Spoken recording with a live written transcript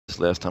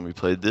last time we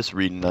played this,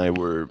 Reed and I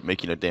were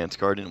making a dance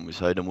garden and we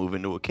decided to move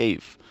into a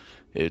cave.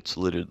 It's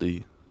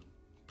literally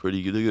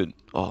pretty good.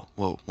 Oh,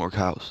 whoa, more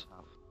cows.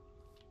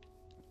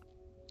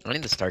 I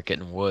need to start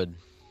getting wood.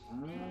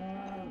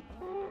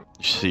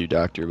 You should see your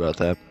doctor about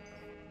that.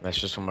 That's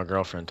just what my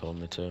girlfriend told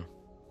me to.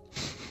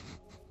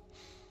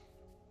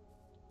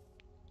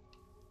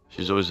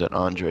 She's always at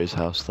Andre's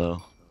house,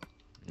 though.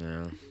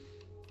 Yeah.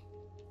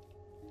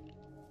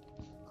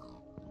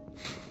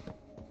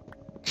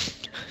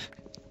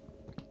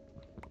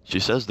 She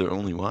says they're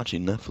only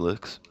watching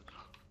Netflix.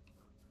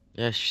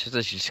 Yeah, she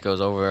says she just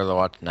goes over there to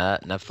watch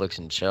Netflix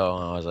and chill.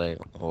 And I was like,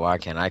 well, why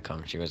can't I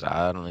come? She goes,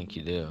 I don't think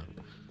you do.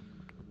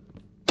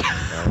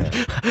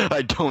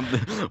 I don't.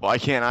 Why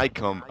can't I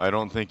come? I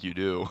don't think you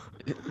do.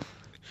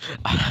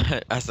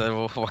 I said,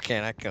 well, why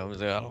can't I come?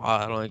 She's like,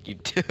 I don't think you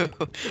do.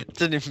 It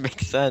didn't even make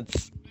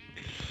sense.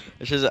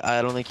 It's just,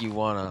 I don't think you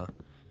wanna.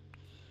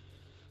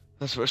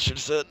 That's what I should have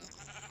said.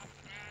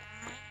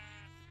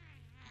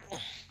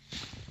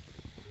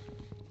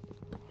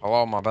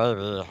 Hello, my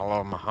baby.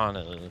 Hello, my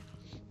honey.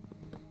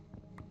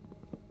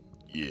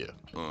 Yeah.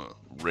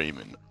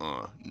 Raymond.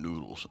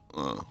 Noodles.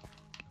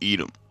 Eat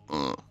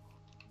them.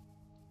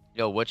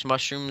 Yo, which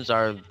mushrooms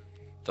are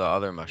the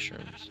other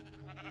mushrooms?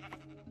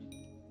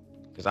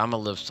 Because I'm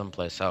gonna live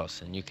someplace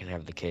else and you can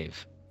have the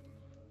cave.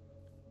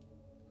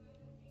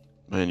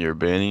 Man, you're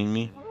abandoning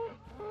me?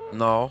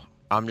 No,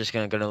 I'm just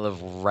gonna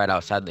live right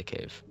outside the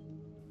cave.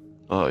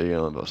 Oh, you're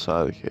gonna live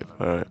outside the cave.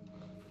 Alright.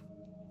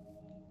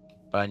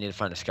 But I need to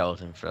find a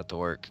skeleton for that to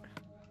work.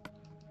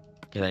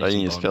 Because I I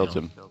need some need a bone meal.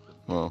 skeleton.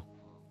 Well.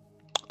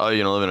 Oh,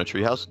 you're gonna live in a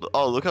treehouse?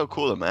 Oh, look how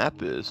cool the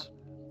map is.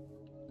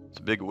 It's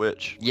a big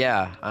witch.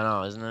 Yeah, I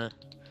know, isn't it?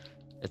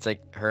 It's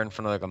like her in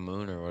front of like a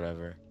moon or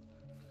whatever.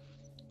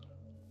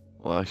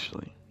 Well,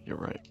 actually, you're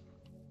right.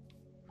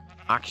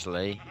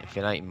 Actually, if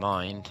you don't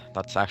mind,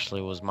 that's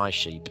actually was my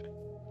sheep.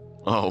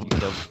 Oh.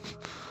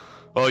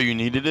 Oh, you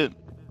needed it?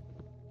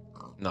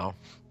 No.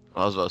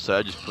 I was about to say,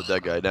 I just put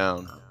that guy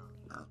down.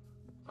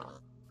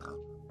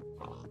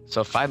 So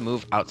if I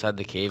move outside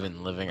the cave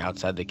and living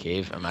outside the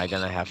cave, am I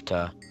gonna have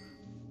to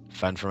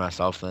fend for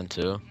myself then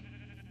too?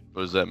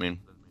 What does that mean?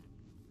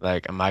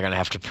 Like, am I gonna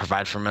have to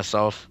provide for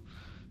myself?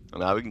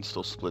 Now we can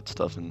still split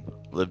stuff and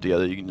live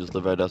together. You can just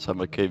live right outside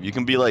my cave. You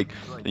can be like,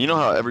 you know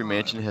how every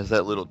mansion has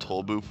that little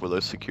toll booth where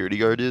the security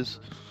guard is?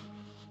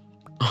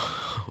 You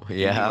can be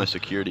Yeah. my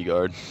security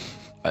guard.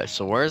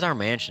 So where's our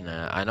mansion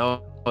at? I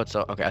know it's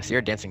okay. I see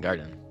our dancing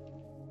garden.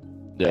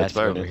 Yeah, Has it's to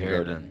by be our over dancing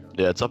here garden. then.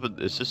 Yeah, it's up.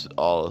 It's just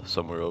all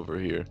somewhere over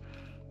here.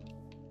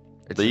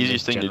 It's The in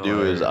easiest this thing to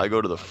general do is area. I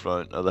go to the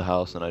front of the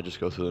house and I just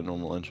go through the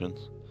normal entrance.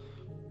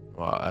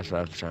 Well, that's what I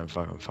have to try and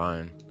fucking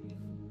find.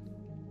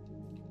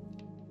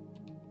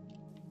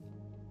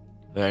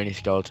 Are there any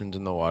skeletons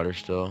in the water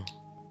still?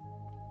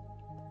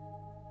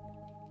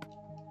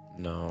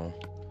 No.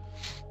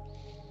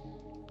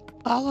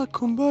 Ala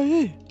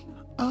kumbaya,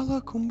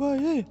 ala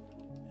kumbaya,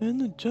 in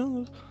the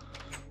jungle,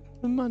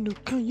 in my new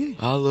Kanye.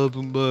 Hello,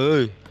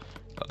 Bombay.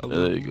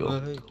 There you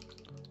go.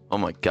 Oh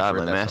my god, my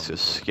Heard that mask song.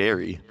 is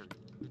scary.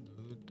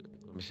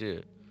 Let me see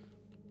it.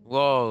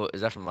 Whoa,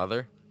 is that from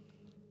Mother?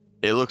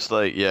 It looks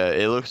like, yeah,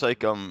 it looks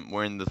like I'm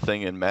wearing the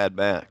thing in Mad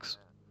Max.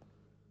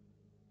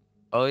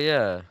 Oh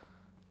yeah,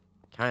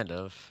 kind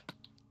of.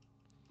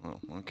 Oh,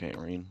 okay,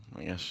 Reen.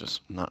 I guess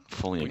just not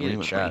fully We need agreeing a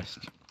with me. chest.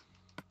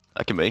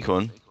 I can make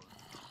one.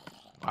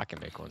 I can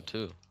make one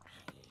too.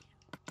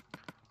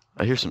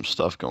 I hear some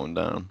stuff going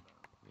down.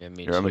 Yeah,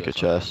 me Here, I'll too. make a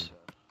chest.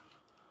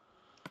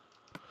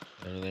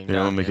 Anything Here,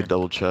 I'll down make a here?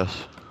 double chest.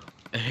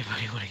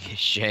 Anybody want to get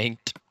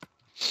shanked?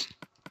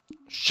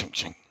 Shink,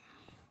 shink.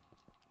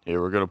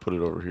 Here, we're gonna put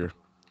it over here.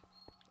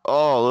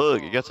 Oh,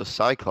 look, it gets a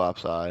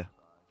Cyclops eye.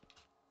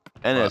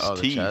 And it What, has oh,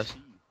 the teeth. chest?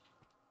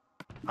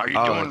 How you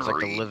Oh, doing, it's like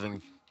a Reed?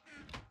 living.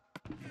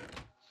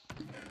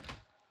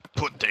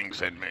 Put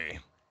things in me.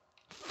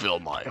 Fill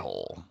my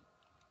hole.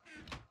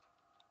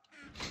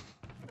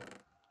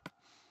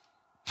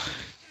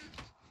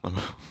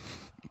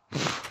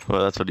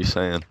 Well, that's what he's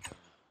saying.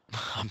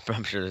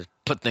 I'm sure to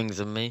put things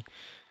in me.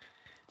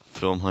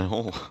 Fill my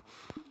hole.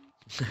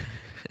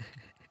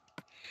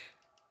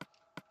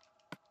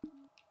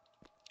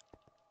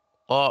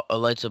 Oh, it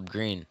lights up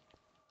green.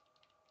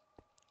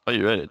 Oh,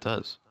 you're right, it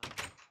does.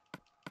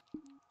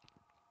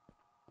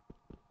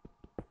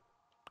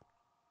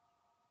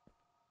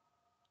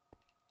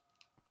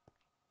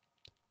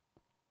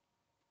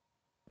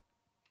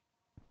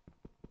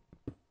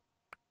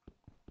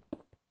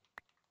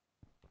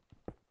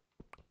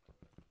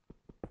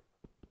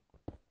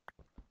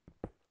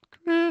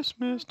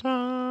 Christmas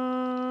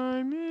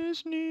time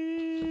is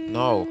near.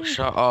 No,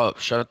 shut up.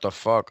 Shut the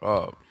fuck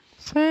up.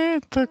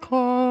 Santa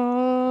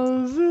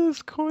Claus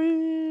is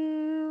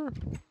queer.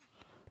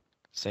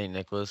 St.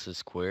 Nicholas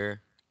is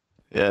queer?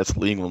 Yeah, it's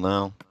legal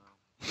now.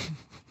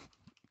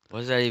 What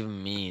does that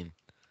even mean?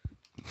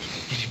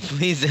 Can you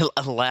please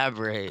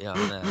elaborate on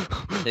that?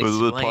 What's the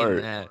Explain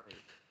part? that.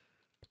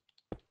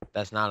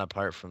 That's not a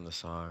part from the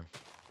song.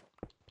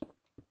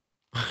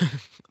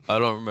 I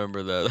don't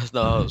remember that. That's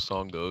not how the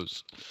song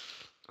goes.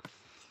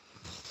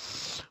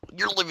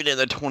 You're living in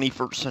the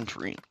 21st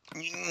century.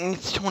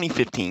 It's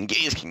 2015.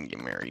 Gays can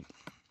get married.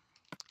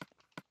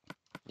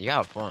 You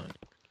got a point.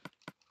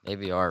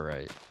 Maybe you are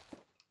right.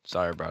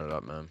 Sorry I brought it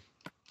up, man.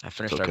 I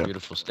finished okay. our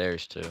beautiful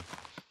stairs, too.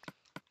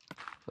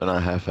 They're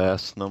not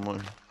half-assed no more.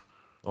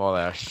 Well,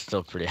 they're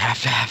still pretty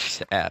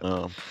half-assed.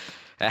 Oh.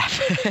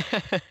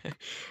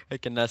 I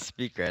cannot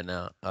speak right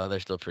now. Oh, they're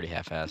still pretty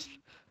half-assed.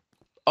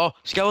 Oh,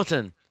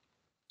 skeleton!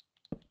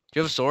 Do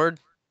you have a sword?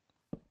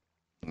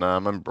 Nah,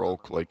 mine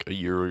broke like a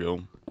year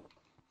ago.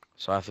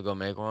 So I have to go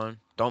make one?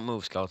 Don't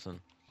move, skeleton.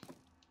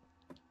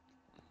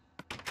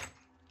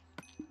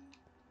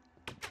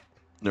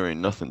 There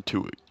ain't nothing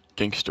to it.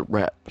 Gangsta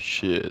rap.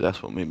 Shit,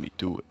 that's what made me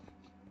do it.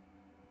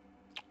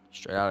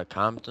 Straight out of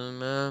Compton,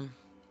 man.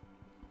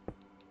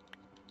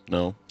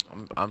 No.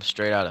 I'm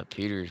straight out of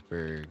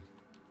Petersburg.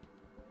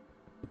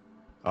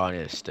 Oh, I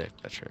need a stick.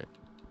 That's right.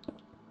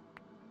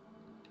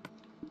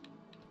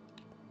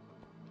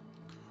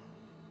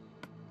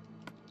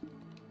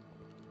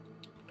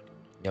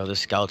 Yo,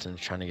 this skeleton's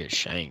trying to get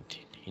shanked.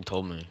 He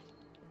told me.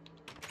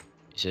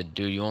 He said,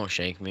 dude, you won't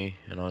shank me.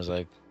 And I was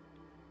like,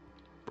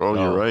 Bro,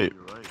 no, you're right.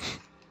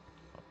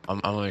 I'm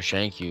gonna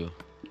shank you.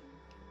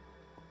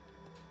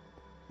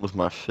 With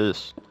my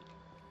fist.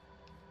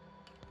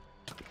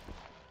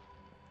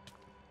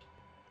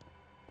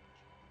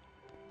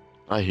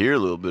 I hear a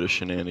little bit of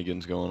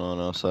shenanigans going on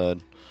outside.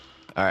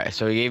 Alright,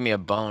 so he gave me a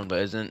bone,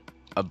 but isn't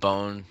a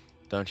bone...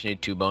 Don't you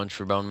need 2 bones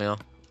for bone meal?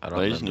 I don't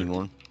I just need remember.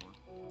 one.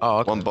 Oh,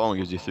 okay. 1 bone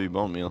gives you 3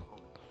 bone meal.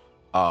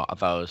 Oh, I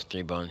thought it was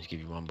 3 bones give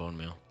you 1 bone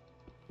meal.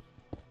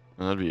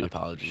 That'd be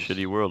Apologies. a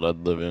shitty world I'd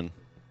live in.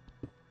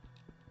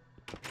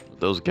 With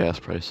those gas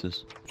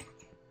prices.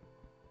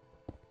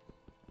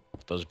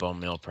 Those bone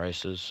meal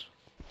prices.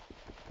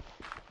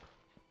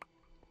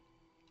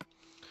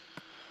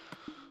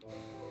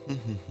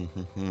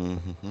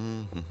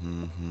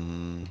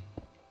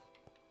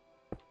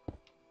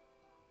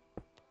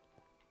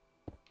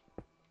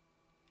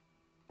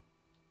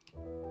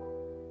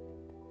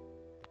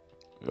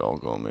 Y'all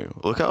going me.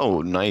 Look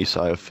how nice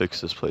I have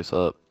fixed this place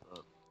up.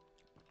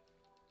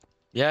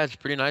 Yeah, it's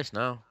pretty nice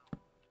now.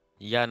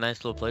 You got a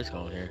nice little place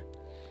going here.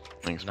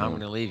 Thanks, Now I'm man.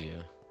 gonna leave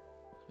you.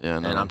 Yeah,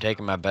 no. And I'm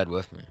taking my bed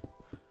with me.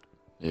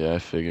 Yeah, I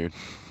figured.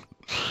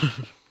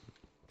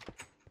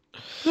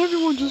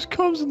 Everyone just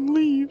comes and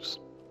leaves.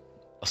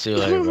 I'll see you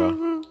later,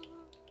 bro.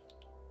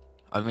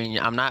 I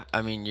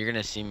mean, you're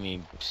gonna see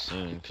me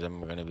soon, because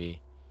I'm gonna be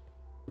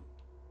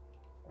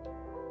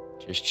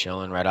just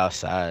chilling right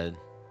outside.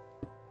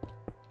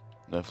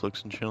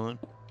 Netflix and chilling.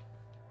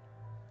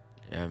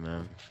 Yeah,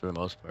 man, for the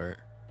most part.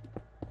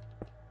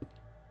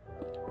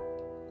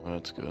 Well,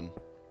 that's good.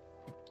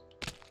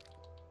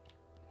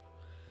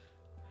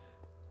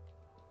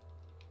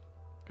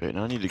 Okay,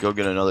 now I need to go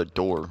get another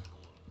door.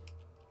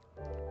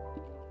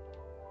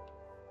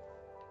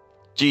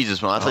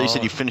 Jesus, man, I thought you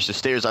said you finished the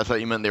stairs. I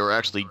thought you meant they were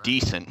actually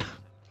decent.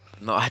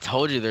 No, I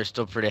told you they're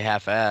still pretty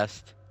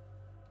half-assed.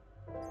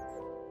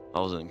 I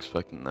wasn't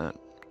expecting that.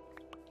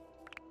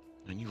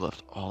 And you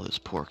left all this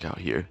pork out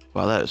here.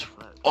 Wow, that is...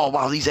 Oh,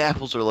 wow, these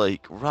apples are,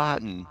 like,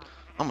 rotten.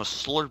 I'm gonna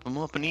slurp them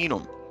up and eat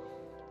them.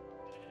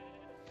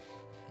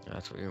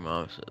 That's what your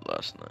mom said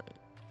last night.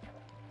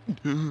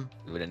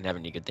 We didn't have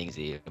any good things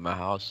to eat in my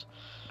house.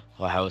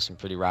 Well, I had some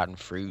pretty rotten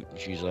fruit, and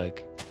she's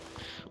like,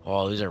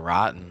 "Oh, these are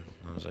rotten."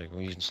 I was like,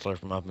 "Well, you can slurp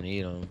them up and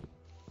eat them.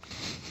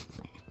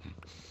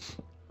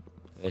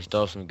 They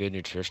still have some good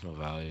nutritional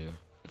value."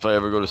 If I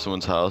ever go to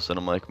someone's house and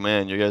I'm like,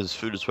 man, your guys'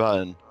 food is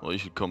rotten, well, you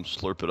should come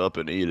slurp it up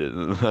and eat it.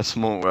 And that's the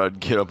moment where I'd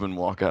get up and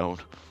walk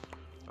out.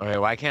 Okay,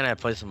 why can't I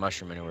place a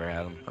mushroom anywhere,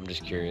 Adam? I'm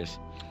just curious.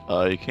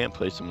 You can't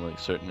place them in, like,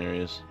 certain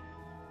areas.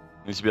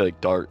 It needs to be, like,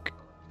 dark.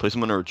 Place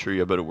them under a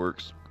tree, I bet it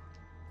works.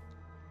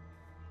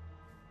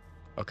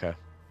 Okay.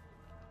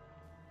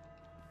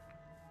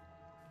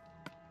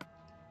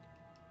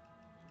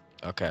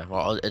 Okay,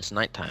 well, it's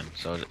nighttime,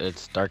 so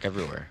it's dark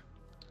everywhere.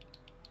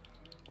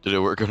 Did it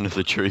work under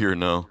the tree or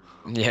no?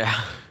 Yeah.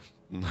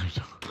 Oh,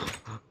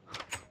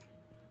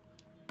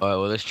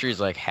 well, this tree's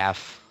like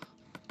half.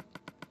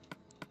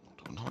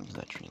 Don't knock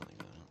that tree like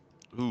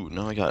that. Ooh,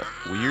 now I got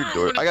weird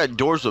doors. I got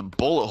doors with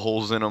bullet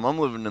holes in them. I'm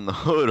living in the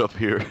hood up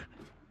here. What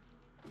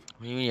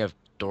do you mean you have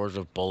doors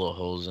with bullet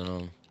holes in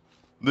them?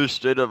 There's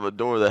straight up a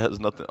door that has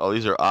nothing. Oh,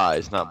 these are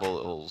eyes, not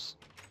bullet holes.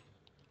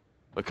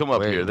 But come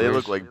up Wait, here. They where's-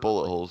 look like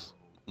bullet holes.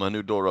 My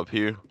new door up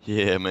here.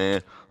 Yeah,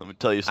 man. Let me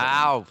tell you something.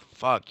 Ow!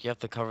 Fuck! You have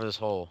to cover this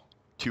hole.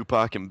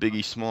 Tupac and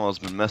Biggie Smalls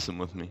been messing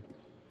with me.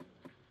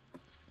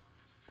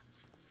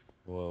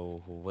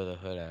 Whoa! Where the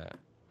hood at?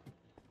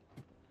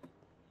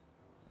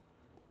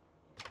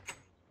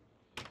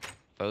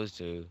 Those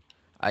two.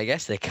 I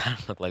guess they kind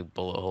of look like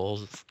bullet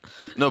holes.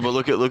 No, but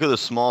look at the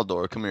small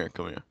door. Come here,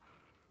 come here.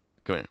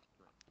 Come here.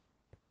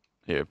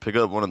 Here, pick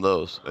up one of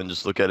those and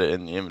just look at it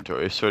in the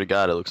inventory. I swear to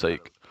God, it looks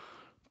like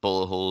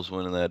bullet holes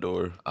went in that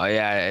door. Oh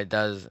yeah, it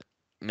does.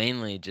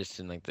 Mainly just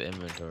in like the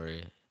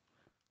inventory.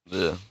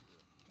 Yeah.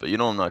 But you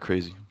know I'm not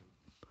crazy.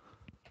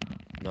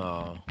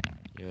 No,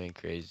 you ain't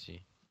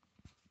crazy.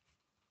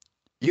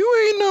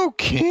 You ain't no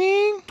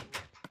king.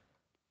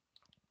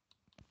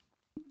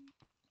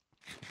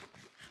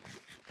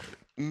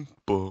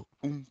 Oompa,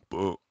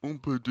 oompa,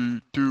 oompa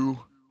dee doo.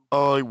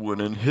 I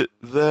wouldn't hit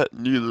that,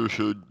 neither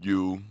should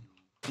you.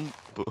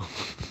 Oompa.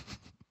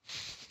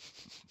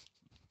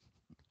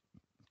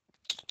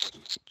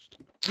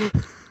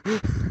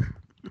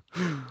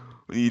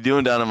 What are you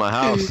doing down in my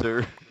house,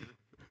 sir?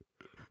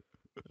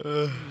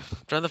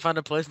 Trying to find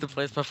a place to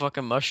place my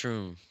fucking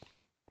mushroom.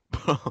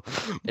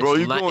 Bro,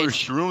 you not- growing it's-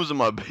 shrooms in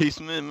my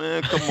basement,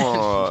 man? Come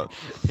on.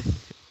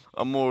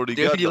 I'm already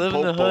Dude, got you the live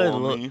in the popo hood,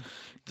 on look. me.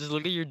 Just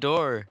look at your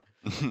door.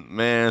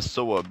 Man,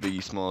 so what?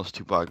 Biggie Smalls,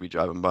 Tupac be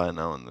driving by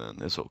now and then.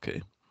 It's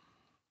okay.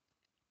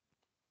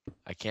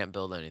 I can't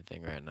build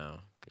anything right now.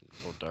 'Cause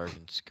it's so dark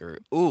and scary.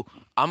 Ooh,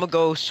 I'm gonna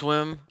go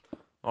swim.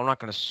 I'm not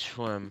gonna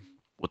swim.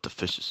 With the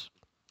fishes.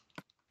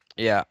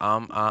 Yeah,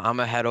 I'm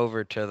gonna head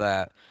over to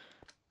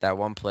that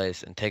one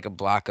place and take a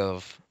block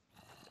of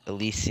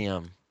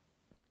Elysium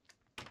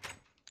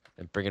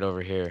and bring it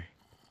over here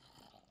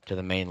to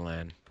the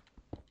mainland.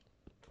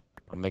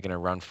 I'm making a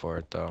run for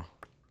it though.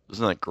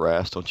 Isn't that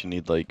grass? Don't you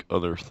need like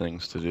other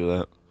things to do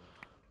that?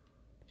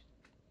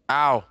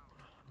 Ow!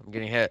 I'm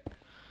getting hit.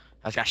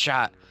 I just got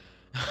shot.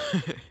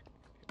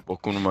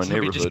 Welcome to my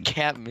Somebody neighborhood. just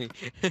capped me.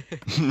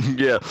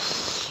 Yeah.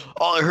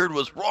 All I heard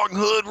was wrong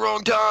hood,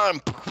 wrong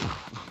time.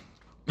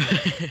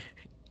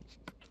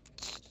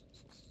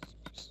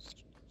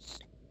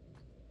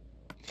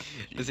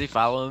 Is he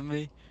following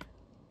me?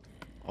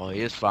 Oh,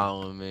 he is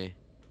following me.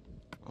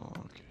 Oh,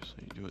 okay, so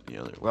you do it the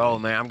other Bro,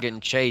 way. man, I'm getting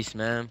chased,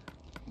 man.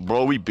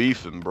 Bro, we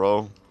beefing,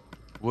 bro.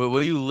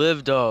 Where you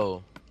live,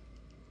 though?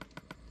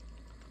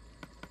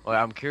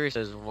 Well, I'm curious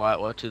as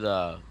what to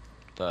the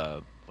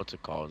what's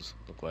it called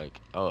look like.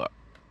 Oh,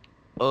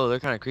 they're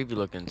kind of creepy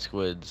looking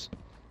squids.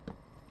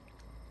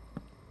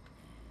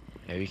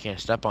 Yeah, you can't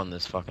step on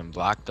this fucking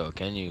block though,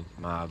 can you,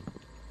 mob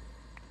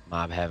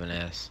having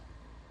ass?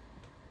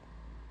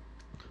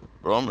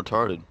 Bro, I'm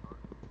retarded.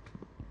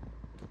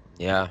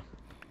 Yeah.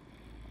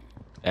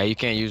 Yeah, you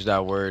can't use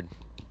that word.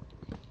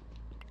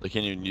 I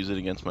can't even use it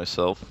against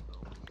myself.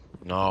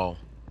 No.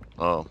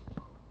 Oh.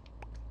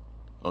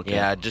 Okay.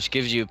 Yeah, it just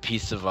gives you a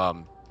piece of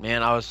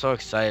Man, I was so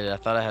excited. I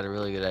thought I had a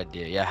really good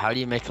idea. Yeah, how do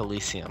you make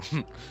Elysium?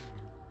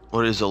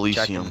 What is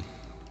Check 'em. Elysium?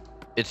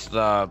 It's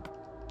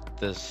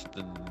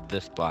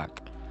this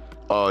block.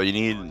 Oh, you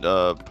need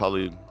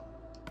probably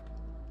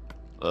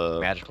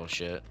Magical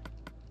shit.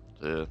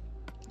 yeah,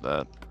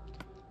 that.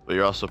 But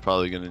you're also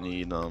probably gonna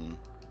need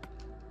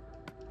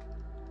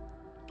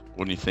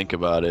when you think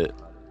about it,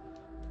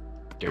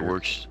 it Dirt.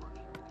 works.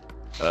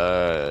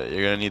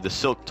 You're gonna need the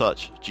silk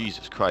touch.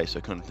 Jesus Christ, I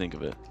couldn't think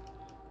of it.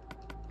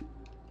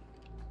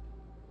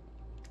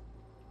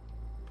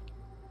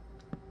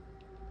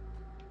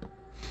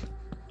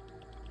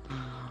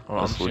 Oh,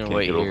 I'm just Honestly, gonna can't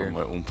wait get here. over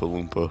my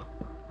Oompa Loompa.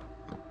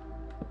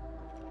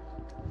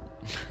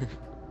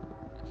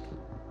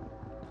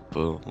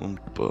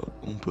 Oompa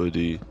Oompa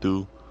dee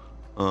doo.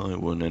 I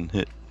wouldn't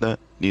hit that,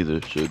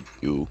 neither should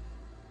you.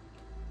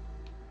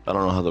 I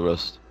don't know how the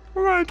rest.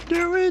 What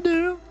do we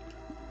do?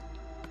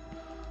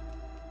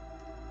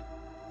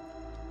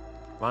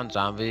 Come on,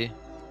 zombie.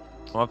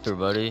 Come up here,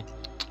 buddy.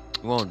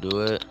 You won't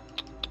do it.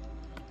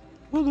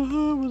 Where the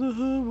hood, where the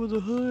hood, where the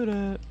hood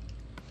at?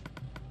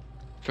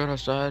 It's right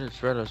outside.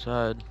 It's right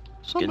outside.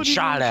 Somebody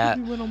shot gonna shoot at.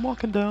 me when I'm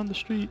walking down the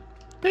street.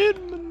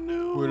 In my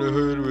new Where the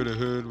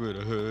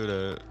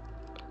hood at?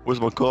 Where's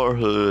my car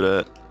hood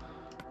at?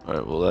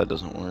 Alright, well that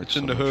doesn't work. It's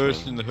in the hood,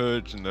 it's in the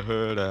hood, it's in the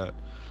hood at.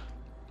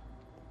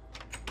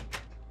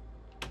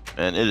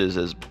 And it is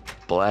as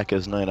black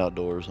as night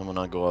outdoors. I'm gonna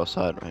not go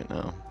outside right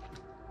now.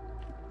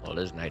 Well,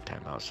 it is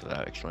nighttime out, so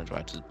that explains why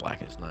it's as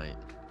black as night.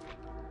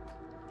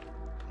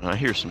 And I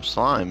hear some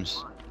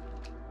slimes.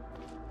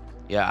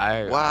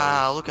 Yeah,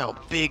 Wow, look how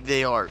big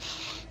they are.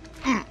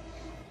 I'm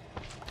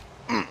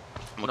gonna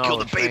No, kill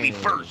the baby training.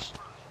 first.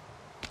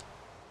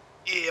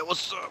 Yeah,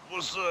 what's up?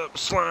 What's up,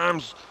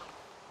 slimes?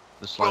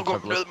 The slimes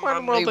Welcome have to my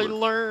When will they neighbor.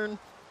 learn?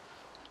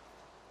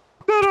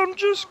 That I'm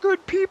just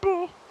good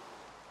people.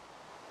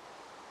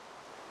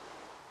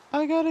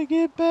 I gotta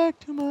get back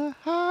to my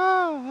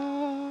house.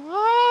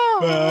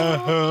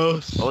 Oh,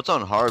 it's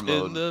on hard In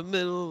mode. the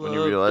middle When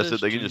you of realize the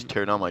it, they can just street.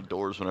 tear down my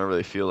doors whenever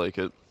they feel like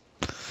it.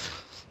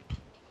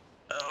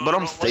 But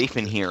I'm safe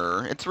in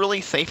here. It's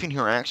really safe in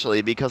here,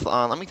 actually, because,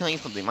 let me tell you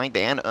something. My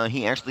dad,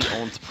 he actually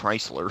owns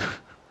Chrysler.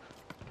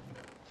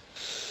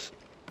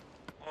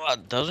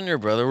 What, doesn't your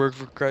brother work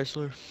for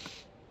Chrysler?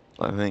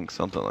 I think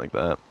something like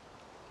that.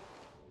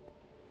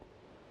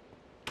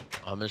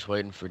 I'm just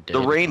waiting for Dave.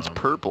 The to rain's come.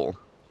 purple.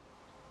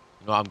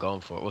 No, I'm going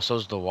for it. Well,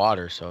 so's the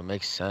water, so it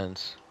makes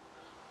sense.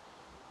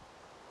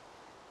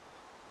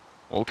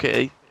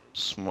 Okay.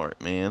 Smart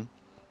man.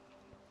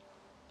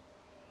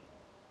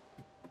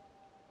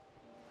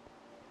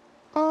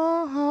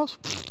 Our house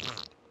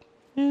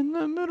in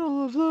the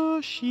middle of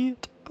the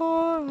shit.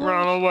 Our house.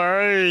 Run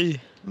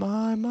away!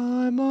 My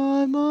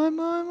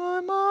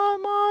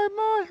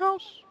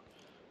house.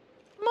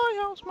 My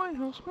house, my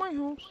house, my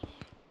house.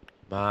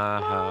 My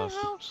My house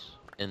house.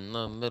 in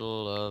the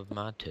middle of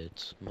my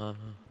tits.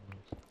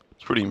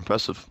 It's pretty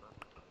impressive.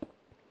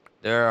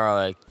 There are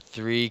like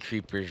 3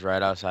 creepers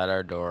right outside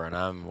our door, and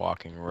I'm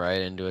walking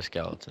right into a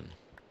skeleton.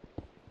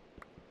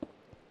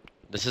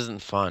 This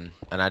isn't fun,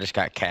 and I just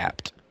got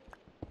capped.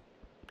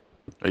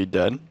 Are you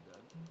dead?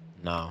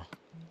 No.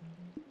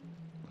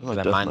 My I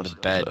death mined the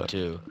message bed, was that.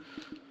 too.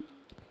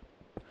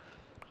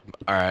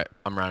 Alright,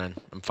 I'm running.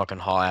 I'm fucking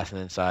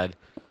haul-assing inside.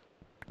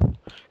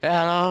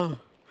 Hello!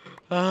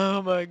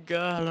 Oh my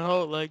god, I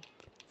don't like...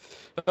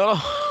 I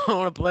don't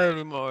want to play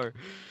anymore.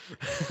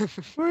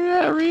 Where you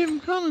at, Reed? I'm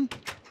coming.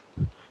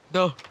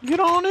 No. Get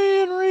on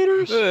in,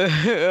 Readers. I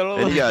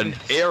don't And you got like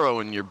an arrow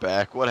in your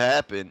back. What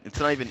happened? It's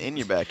not even in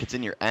your back. It's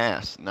in your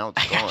ass. Now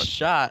it's I got gone.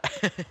 shot.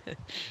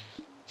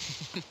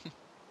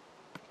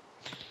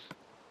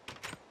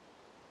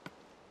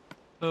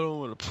 I don't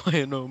want to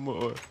play no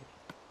more.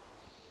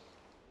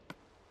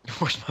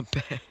 Where's my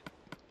bed?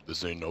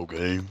 This ain't no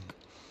game.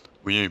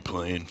 We ain't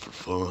playing for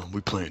fun. We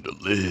playing to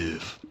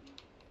live.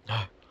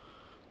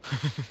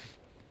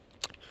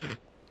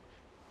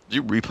 Did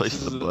you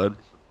replace the blood?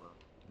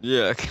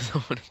 Yeah, cause I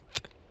want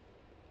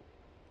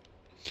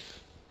to.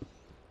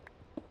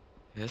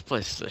 This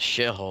place is a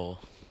shithole.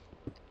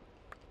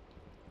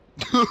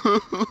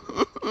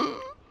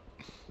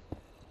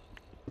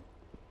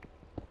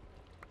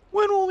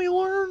 When will we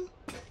learn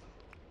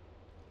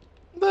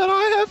that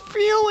I have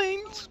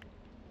feelings?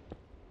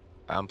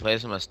 I'm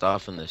placing my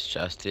stuff in this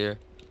chest here.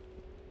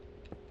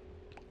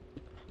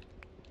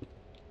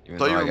 I Even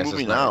thought though you I were guess it's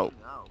moving not- out.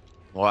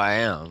 Well, I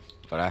am,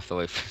 but I have to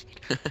wait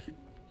for.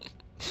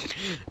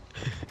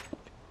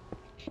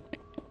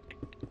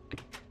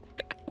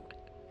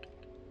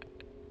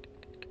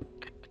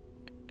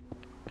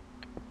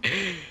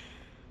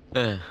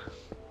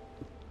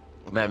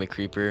 Mammy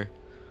creeper.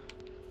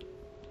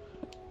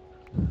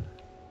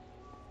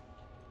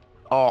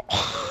 Oh.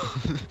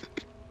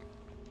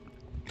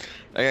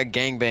 I got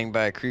gangbanged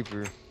by a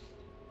creeper.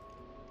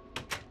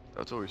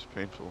 That's always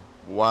painful.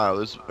 Wow,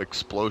 there's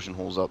explosion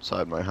holes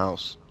outside my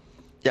house.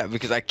 Yeah,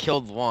 because I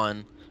killed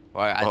one.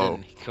 Well, I Oh.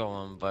 didn't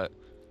kill him, but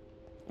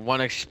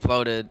one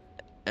exploded,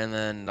 and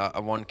then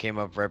one came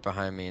up right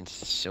behind me, and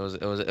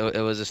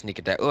it was a sneak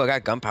attack. Oh, I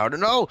got gunpowder.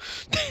 No.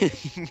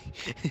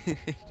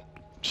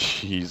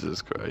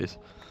 Jesus Christ.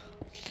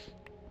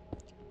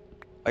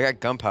 I got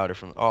gunpowder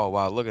from. Oh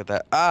wow, look at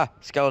that. Ah,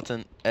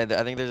 skeleton. And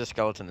I think there's a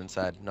skeleton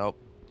inside. Nope.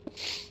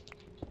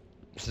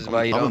 This is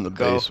why you I'm don't in the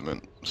go.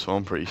 basement, so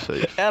I'm pretty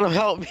safe. Adam,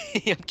 help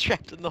me! I'm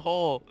trapped in the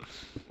hole.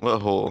 What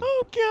hole?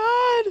 Oh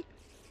God!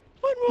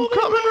 When will I'm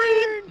coming,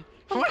 Reed!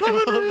 When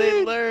coming, will they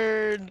Reed!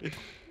 learn?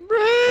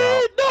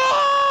 Reed,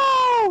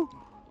 no!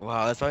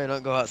 Wow, that's why you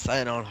don't go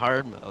outside on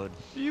hard mode.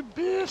 You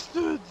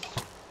bastards!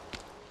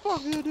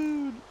 Fuck you,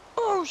 dude.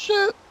 Oh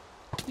shit!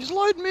 He's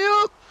lighting me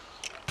up!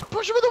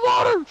 Push him in the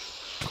water!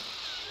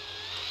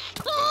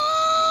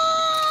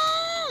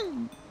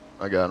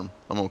 I got him.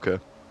 I'm okay.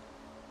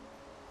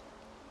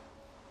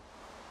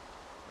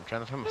 I'm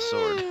trying to find my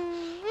sword.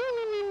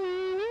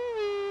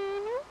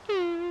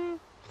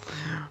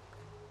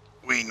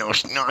 We know.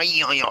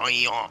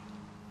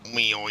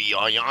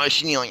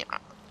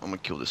 I'm gonna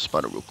kill this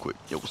spider real quick.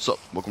 Yo, what's up?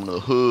 Welcome to the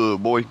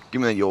hood, boy.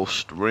 Give me that yo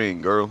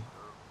string, girl.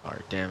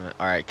 Alright, damn it.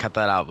 Alright, cut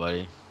that out,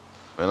 buddy.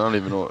 Man, I don't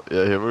even know.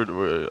 Yeah, here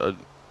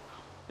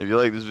if you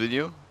like this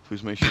video,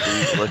 please make sure to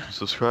leave a like and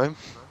subscribe.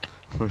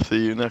 We'll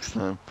see you next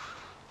time.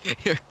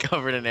 You're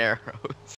covered in arrows.